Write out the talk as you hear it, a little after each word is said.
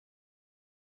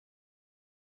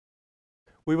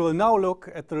We will now look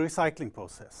at the recycling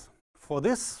process. For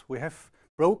this, we have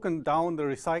broken down the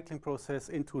recycling process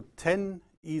into 10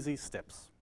 easy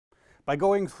steps. By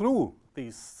going through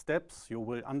these steps, you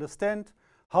will understand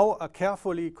how a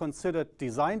carefully considered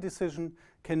design decision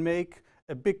can make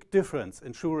a big difference,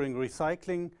 ensuring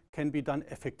recycling can be done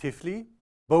effectively,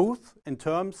 both in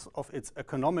terms of its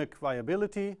economic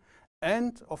viability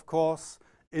and, of course,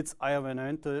 its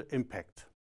environmental impact.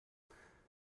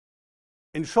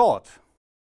 In short,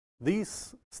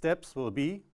 these steps will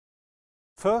be: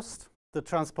 first, the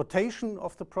transportation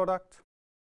of the product;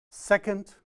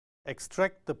 second,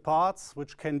 extract the parts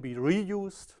which can be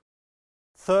reused;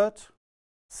 third,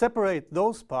 separate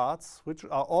those parts which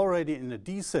are already in a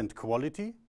decent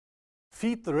quality;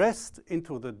 feed the rest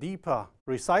into the deeper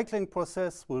recycling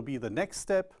process will be the next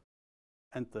step;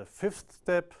 and the fifth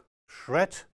step,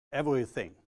 shred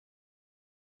everything.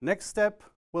 Next step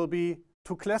will be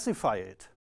to classify it,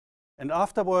 and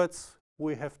afterwards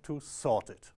we have to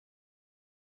sort it.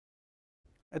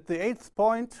 At the eighth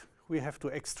point, we have to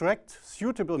extract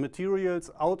suitable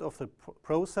materials out of the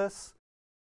process,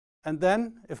 and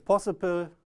then, if possible,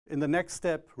 in the next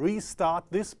step, restart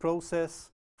this process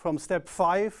from step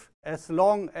 5 as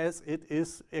long as it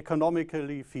is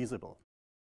economically feasible.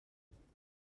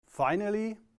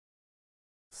 Finally,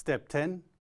 step 10,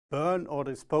 burn or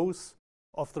dispose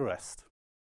of the rest.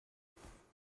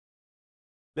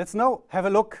 Let's now have a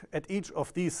look at each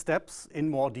of these steps in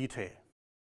more detail.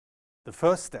 The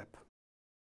first step,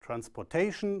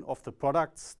 transportation of the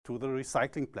products to the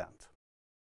recycling plant.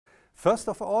 First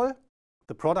of all,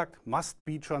 the product must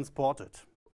be transported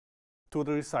to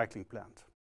the recycling plant,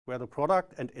 where the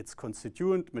product and its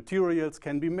constituent materials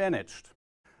can be managed.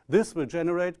 This will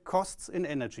generate costs in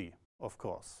energy, of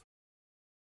course.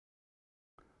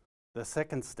 The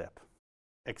second step,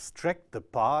 extract the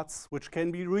parts which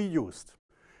can be reused.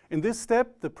 In this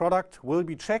step, the product will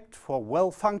be checked for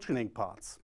well-functioning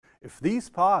parts. If these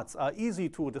parts are easy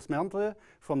to dismantle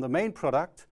from the main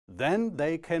product, then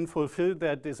they can fulfill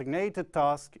their designated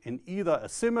task in either a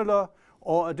similar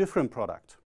or a different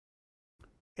product.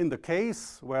 In the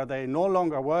case where they no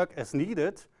longer work as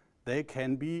needed, they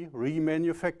can be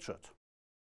remanufactured.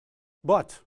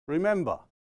 But remember,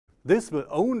 this will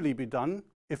only be done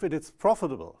if it is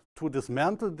profitable to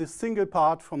dismantle this single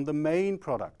part from the main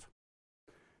product.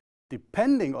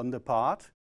 Depending on the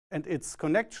part and its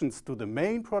connections to the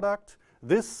main product,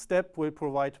 this step will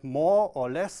provide more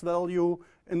or less value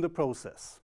in the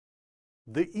process.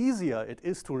 The easier it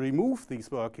is to remove these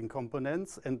working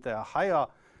components and their higher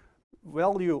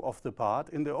value of the part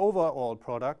in the overall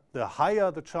product, the higher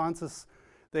the chances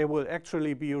they will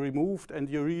actually be removed and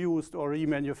reused or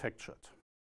remanufactured.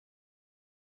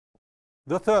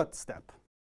 The third step,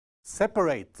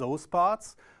 separate those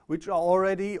parts which are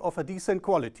already of a decent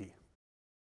quality.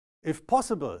 If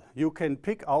possible, you can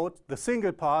pick out the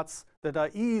single parts that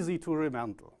are easy to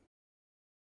dismantle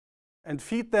and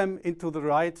feed them into the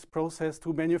right process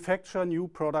to manufacture new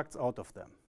products out of them.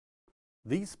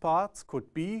 These parts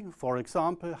could be, for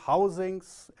example,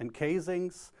 housings and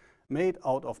casings made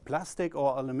out of plastic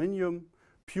or aluminum,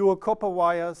 pure copper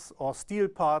wires or steel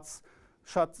parts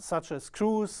such as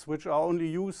screws, which are only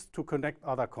used to connect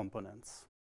other components.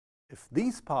 If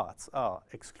these parts are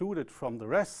excluded from the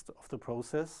rest of the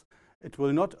process, it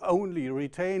will not only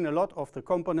retain a lot of the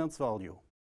component's value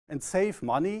and save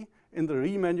money in the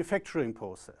remanufacturing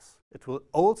process, it will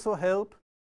also help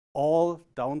all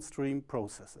downstream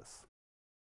processes.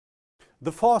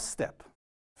 The fourth step,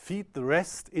 feed the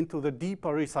rest into the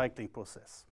deeper recycling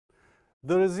process.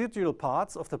 The residual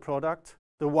parts of the product,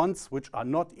 the ones which are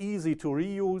not easy to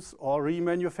reuse or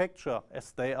remanufacture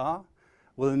as they are,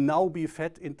 will now be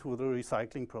fed into the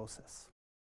recycling process.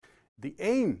 The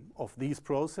aim of this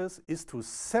process is to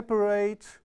separate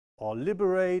or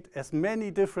liberate as many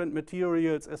different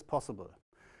materials as possible.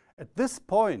 At this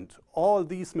point, all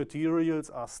these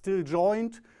materials are still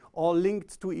joined or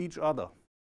linked to each other,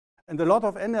 and a lot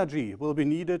of energy will be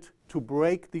needed to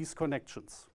break these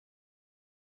connections.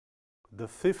 The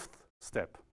fifth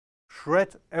step,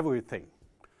 shred everything.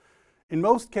 In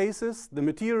most cases, the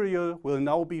material will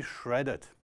now be shredded.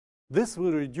 This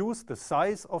will reduce the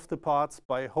size of the parts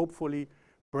by hopefully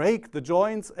break the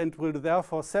joints and will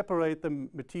therefore separate the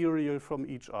material from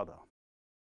each other.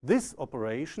 This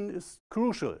operation is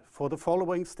crucial for the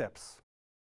following steps.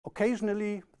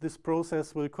 Occasionally, this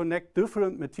process will connect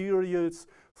different materials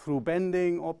through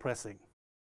bending or pressing.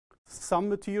 Some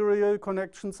material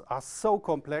connections are so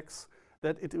complex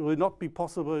that it will not be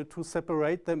possible to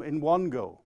separate them in one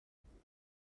go.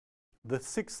 The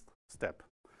sixth step,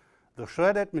 the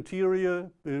shredded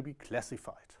material will be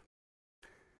classified.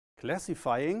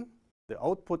 Classifying the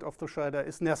output of the shredder,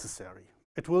 is necessary.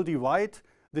 It will divide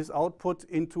this output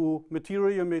into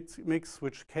material mix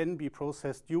which can be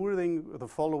processed during the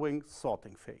following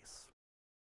sorting phase.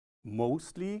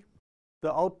 Mostly,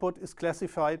 the output is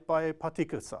classified by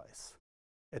particle size.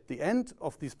 At the end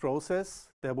of this process,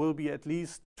 there will be at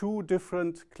least 2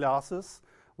 different classes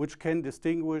which can be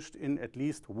distinguished in at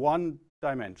least one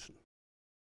dimension.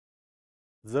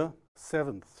 The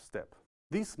 7th step.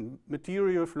 These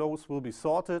material flows will be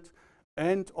sorted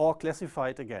and or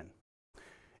classified again.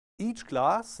 Each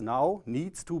class now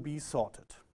needs to be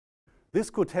sorted. This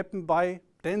could happen by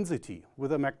density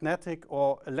with a magnetic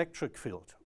or electric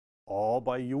field, or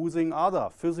by using other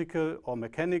physical or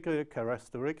mechanical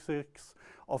characteristics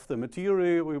of the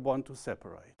material we want to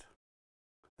separate.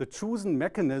 The chosen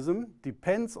mechanism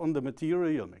depends on the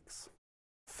material mix.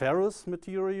 Ferrous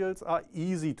materials are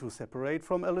easy to separate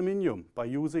from aluminium by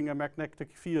using a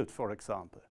magnetic field, for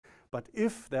example. But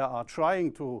if they are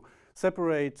trying to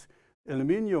separate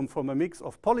aluminium from a mix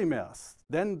of polymers,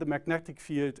 then the magnetic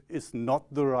field is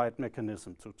not the right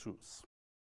mechanism to choose.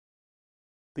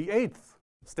 The 8th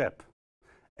step.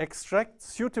 Extract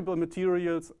suitable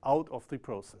materials out of the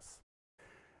process.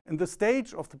 In the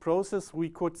stage of the process, we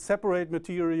could separate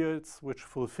materials which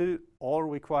fulfill all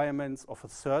requirements of a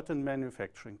certain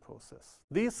manufacturing process.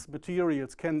 These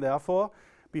materials can therefore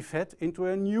be fed into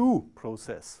a new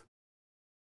process.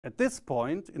 At this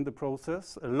point in the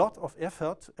process, a lot of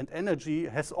effort and energy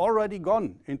has already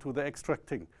gone into the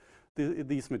extracting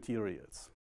these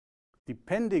materials.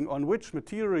 Depending on which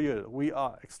material we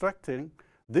are extracting,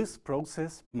 this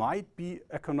process might be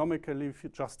economically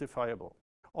justifiable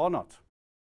or not.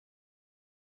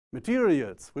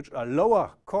 Materials which are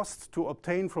lower cost to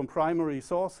obtain from primary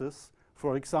sources,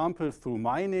 for example through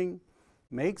mining,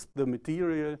 makes the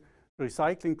material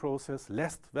recycling process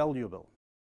less valuable,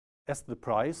 as the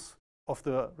price of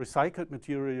the recycled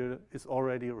material is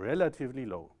already relatively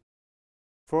low.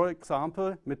 For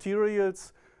example,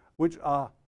 materials which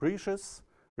are precious,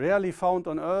 rarely found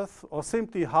on Earth, or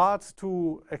simply hard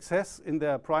to access in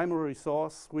their primary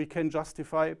source, we can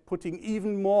justify putting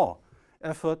even more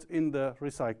effort in the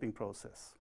recycling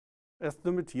process, as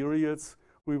the materials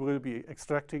we will be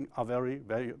extracting are very,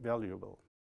 very valuable.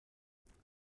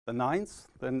 The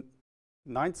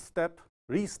ninth step,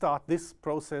 restart this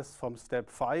process from step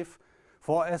 5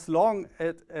 for as long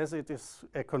as it is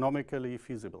economically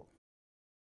feasible.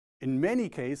 In many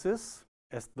cases,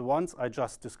 as the ones I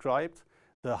just described,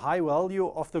 the high value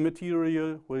of the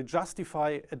material will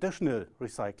justify additional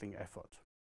recycling effort.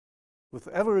 With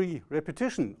every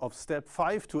repetition of step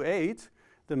 5 to 8,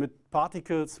 the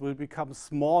particles will become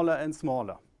smaller and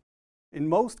smaller. In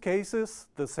most cases,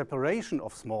 the separation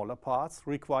of smaller parts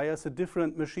requires a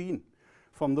different machine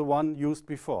from the one used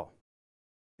before.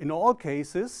 In all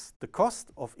cases, the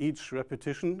cost of each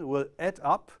repetition will add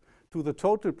up to the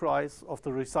total price of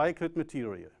the recycled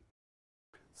material.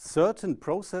 Certain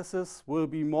processes will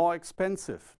be more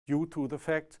expensive due to the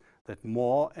fact that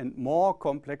more and more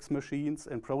complex machines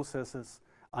and processes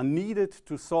are needed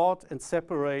to sort and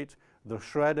separate the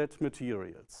shredded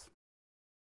materials.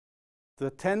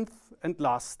 The 10th and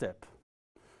last step.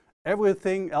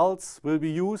 Everything else will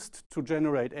be used to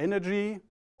generate energy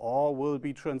or will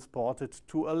be transported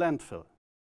to a landfill.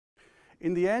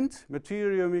 In the end,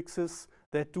 material mixes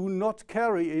that do not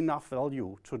carry enough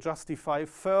value to justify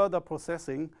further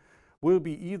processing will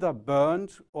be either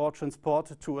burned or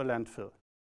transported to a landfill.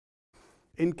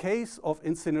 In case of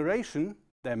incineration,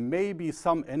 there may be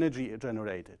some energy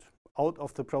generated out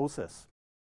of the process,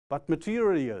 but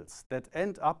materials that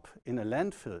end up in a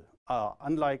landfill are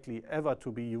unlikely ever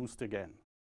to be used again.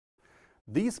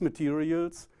 These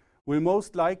materials will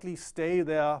most likely stay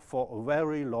there for a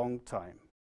very long time.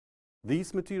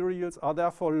 These materials are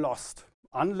therefore lost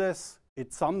unless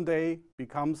it someday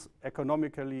becomes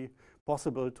economically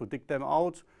possible to dig them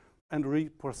out and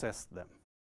reprocess them.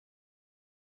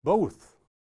 Both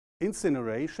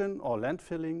incineration or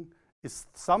landfilling is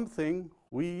something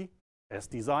we, as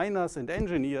designers and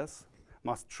engineers,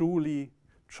 must truly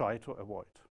try to avoid.